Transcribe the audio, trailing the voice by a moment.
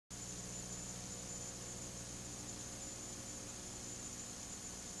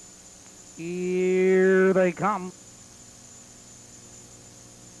Here they come.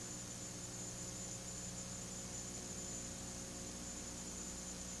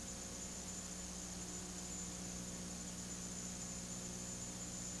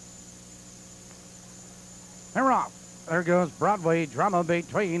 They're off. There goes Broadway drama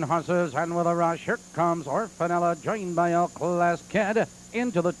between horses, and with a rush, here comes Orfanella, joined by El Class Kid.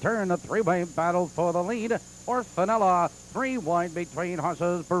 Into the turn, a three-way battle for the lead. Orfanella, three wide between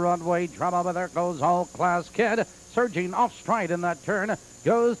horses, Broadway drama, but there goes All Class Kid. Surging off stride in that turn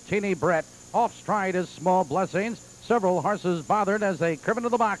goes Teeny Brett. Off stride is Small Blessings. Several horses bothered as they curve into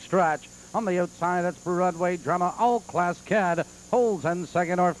the box stretch. On the outside, that's Broadway drama. All Class Kid holds in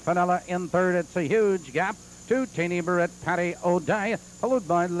second, Orfanella in third. It's a huge gap to Teeny Brett, Patty O'Day, followed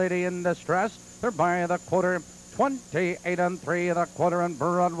by Lady in Distress. They're by the quarter, 28 and 3 the quarter, and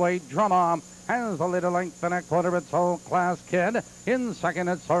Broadway drama has a little length and a quarter. It's All Class Kid. In second,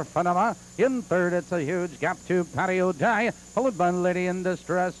 it's Orfanella. In third, it's a huge gap to Patty O'Day, followed by Lady in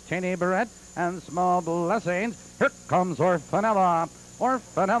Distress, Teeny Brett, and Small Blessings. Here comes Orfanella.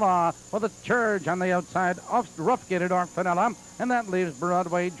 Orfanella with a charge on the outside, off rough-gated Orfanella, and that leaves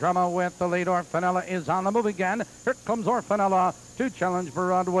Broadway drama with the lead. Orfanella is on the move again. Here comes Orfanella to challenge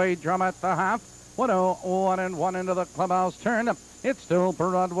Broadway drama at the half. 101 and 1 into the clubhouse turn. It's still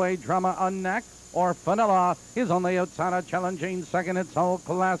Broadway drama on neck. Orfanella is on the outside of challenging second. It's All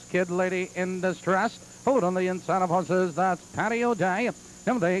Class Kid, Lady in Distress. Followed on the inside of horses, that's Patty O'Day.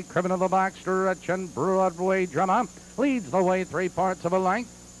 And they crib into the back stretch, and Broadway drama leads the way 3 parts of a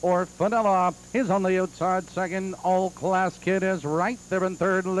length. Orfanella is on the outside second. All Class Kid is right there in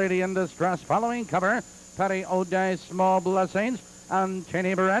third. Lady in Distress following cover. Patty O'Day, Small Blessings, and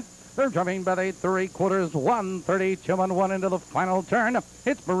Teeny Brett. They're driving by the 3/4, 132 and 1 into the final turn.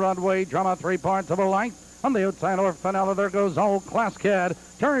 It's Broadway drama, 3 parts of a length. On the outside, Orfanella, there goes All Class Kid.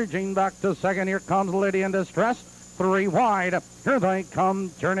 Charging back to second, here comes Lady in Distress. 3 wide. Here they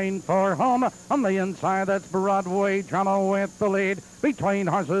come, turning for home. On the inside, that's Broadway drama with the lead. Between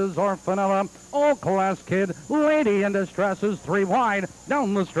horses, Orfanella, All Class Kid, Lady in Distress is 3 wide.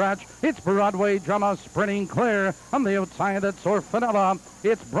 Down the stretch, it's Broadway drama sprinting clear. On the outside, that's Orfanella.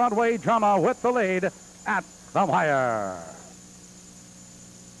 It's Broadway drama with the lead at the wire.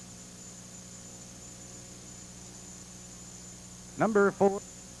 Number 4.